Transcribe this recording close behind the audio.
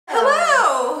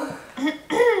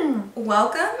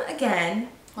Welcome again.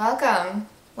 Welcome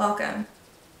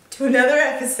To another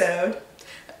episode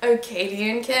of Katie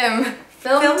and Kim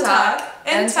Film Talk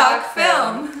and Talk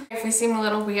Film. If we seem a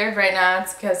little weird right now,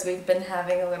 it's because we've been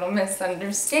having a little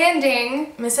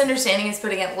misunderstanding. Misunderstanding is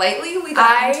putting it lightly. We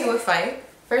got into a fight.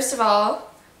 First of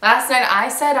all, last night I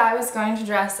said I was going to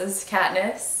dress as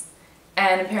Katniss,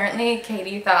 and apparently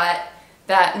Katie thought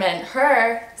that meant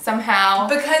her somehow.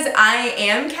 Because I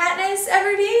am Katniss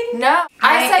Everdeen? No,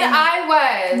 I said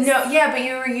I was. No, yeah, but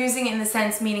you were using it in the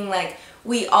sense meaning like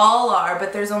we all are,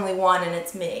 but there's only one and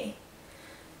it's me.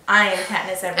 I am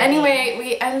Katniss Everdeen. Anyway,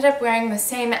 we ended up wearing the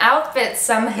same outfit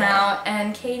somehow,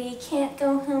 and Katie can't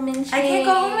go home and change. I can't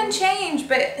go home and change,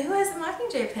 but who has a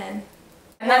Mockingjay pen?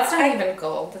 And that's not even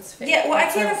gold, that's fake. Yeah, well,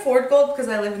 I can't afford gold because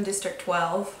I live in District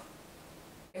 12.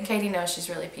 Katie knows she's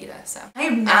really PETA, so. I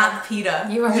am not PETA.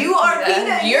 You are PETA.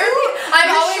 I'm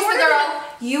always the girl.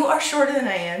 You are shorter than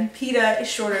I am. PETA is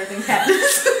shorter than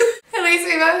Katniss. At least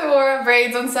we both wore our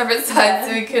braids on separate sides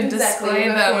so we could display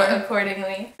them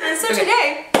accordingly. And so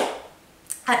today,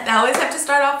 I always have to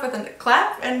start off with a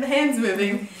clap and the hands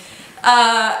moving.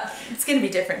 It's gonna be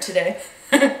different today.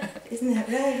 Isn't that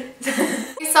right?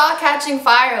 We saw Catching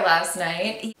Fire last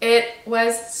night. It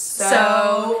was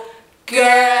so good.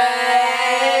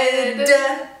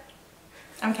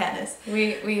 I'm Katniss.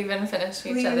 We even finished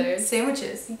each other's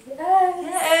sandwiches.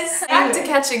 Yes. Back to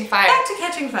Catching Fire. Back to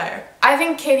Catching Fire. I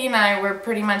think Katie and I were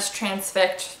pretty much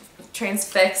transfixed.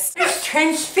 Transfixed,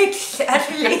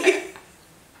 actually.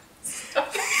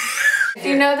 If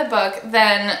you know the book,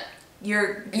 then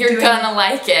you're gonna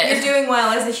like it. You're doing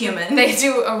well as a human. They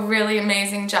do a really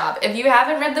amazing job. If you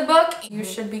haven't read the book, you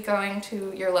should be going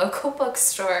to your local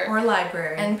bookstore or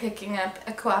library and picking up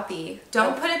a copy.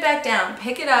 Don't put it back down.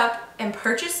 Pick it up and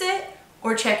purchase it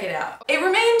or check it out. It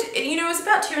remained, it was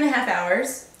about 2.5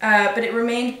 hours, but it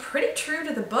remained pretty true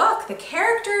to the book. The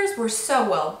characters were so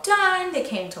well done. They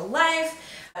came to life.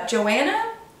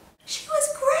 Joanna, she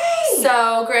was great.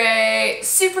 So great.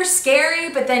 Super scary,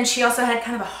 but then she also had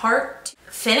kind of a heart.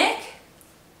 Finnick?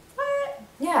 What?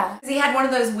 Yeah. He had one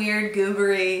of those weird,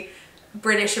 goobery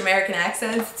British American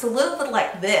accents. It's a little bit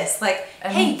like this. Like,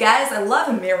 hey guys, I love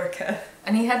America.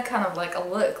 And he had kind of like a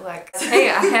look like, hey,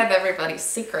 I have everybody's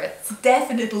secrets.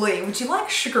 Definitely. Would you like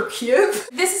sugar cube?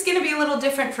 This is going to be a little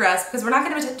different for us because we're not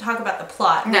going to talk about the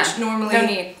plot, which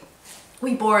normally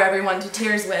we bore everyone to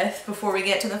tears with before we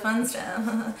get to the fun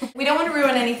stuff. We don't want to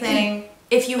ruin anything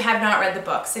if you have not read the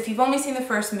books. If you've only seen the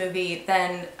first movie,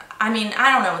 then, I mean,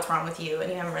 I don't know what's wrong with you and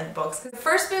you haven't read the books. The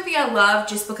first movie I love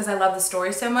just because I love the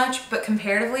story so much, but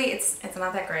comparatively, it's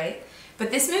not that great.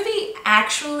 But this movie,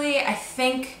 actually, I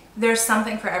think there's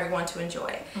something for everyone to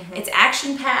enjoy. It's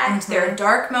action-packed, there are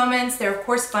dark moments, there are of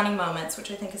course funny moments,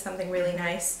 which I think is something really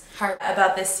nice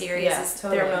about this series,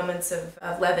 there are moments of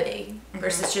levity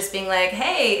versus just being like,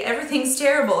 hey, everything's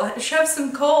terrible, shove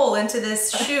some coal into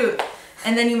this chute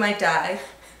and then you might die.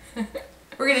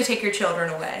 We're gonna take your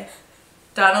children away.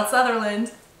 Donald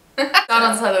Sutherland.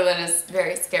 Donald Sutherland is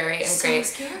very scary and great.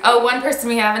 Scary. Oh, one person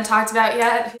we haven't talked about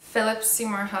yet, Philip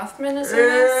Seymour Hoffman is in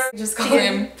this. Just call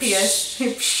him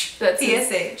PSH.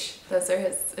 Those are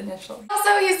his initials.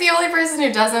 Also, he's the only person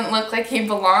who doesn't look like he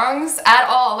belongs at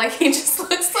all. Like, he just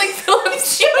looks like Philip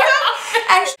Seymour Hoffman.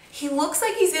 Actually, he looks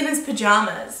like he's in his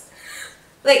pajamas.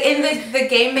 Like in the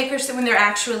game makers, when they're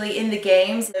actually in the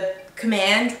games, the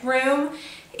command room,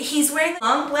 he's wearing a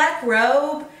long black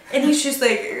robe. And he's just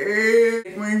like,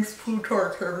 my name's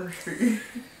Plutarch Hermsby.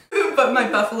 But my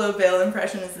Buffalo Bill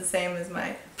impression is the same as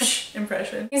my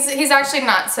impression. He's actually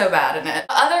not so bad in it.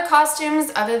 Other costumes,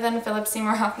 other than Philip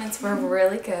Seymour Hoffman's, were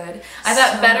really good. I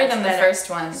thought better than the first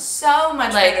one. So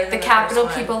much better than the Capitol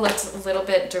people looked a little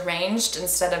bit deranged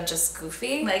instead of just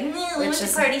goofy. Like, which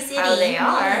is Party City. how they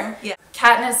are. Yeah.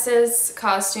 Katniss's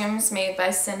costumes made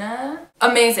by Cinna.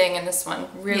 Amazing in this one.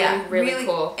 Really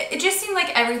cool. It just seemed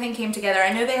like everything came together.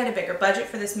 I know they had a bigger budget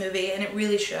for this movie and it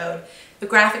really showed. The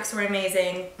graphics were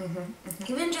amazing.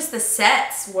 Even just the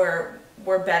sets were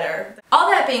better.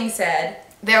 All that being said,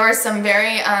 there were some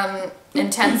very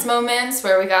intense moments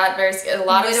where we got a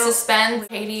lot of suspense.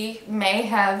 Katie may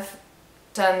have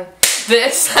done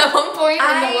this at one point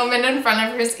when the woman in front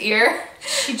of her ear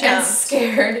and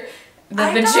scared the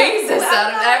bejesus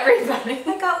out of everybody.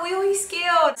 I got really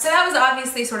scared. So that was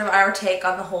obviously sort of our take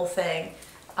on the whole thing.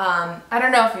 I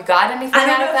don't know if you got anything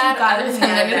out of that other than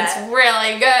that it's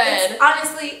really good.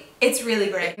 Honestly, it's really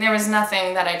great. There was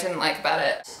nothing that I didn't like about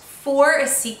it. For a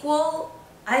sequel,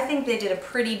 I think they did a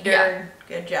pretty darn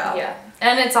good job. Yeah.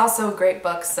 And it's also great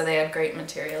books, so they had great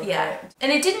material. Yeah.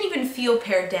 And it didn't even feel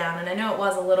pared down, and I know it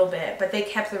was a little bit, but they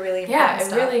kept the really important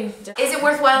stuff. Really. Is it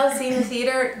worthwhile to see in the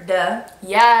theater? Duh.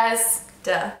 Yes.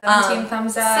 Duh. 17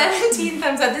 thumbs up. 17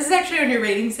 thumbs up. This is actually on your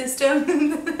rating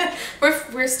system.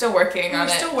 We're still working on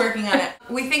it. We're still working on it.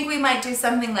 We think we might do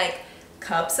something like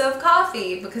cups of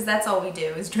coffee, because that's all we do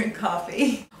is drink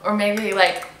coffee. Or maybe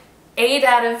like 8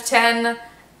 out of 10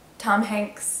 Tom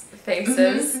Hanks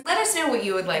faces. Let us know what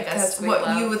you would like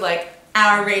you would like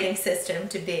our rating system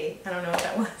to be. I don't know what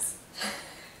that was.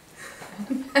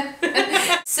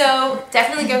 So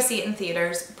definitely go see it in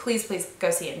theaters. Please, please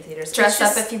go see it in theaters. Dress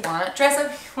up if you want. Dress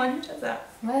up if you want. Dress up.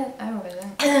 What? I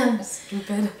wouldn't.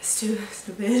 Stupid.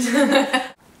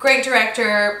 Great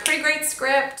director. Pretty great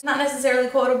script. Not necessarily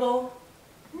quotable.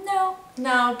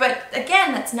 No, but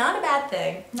again, that's not a bad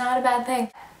thing. Not a bad thing.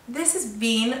 This has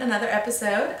been another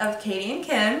episode of Katie and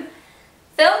Kim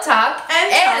Film Talk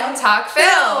and Talk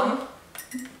Film.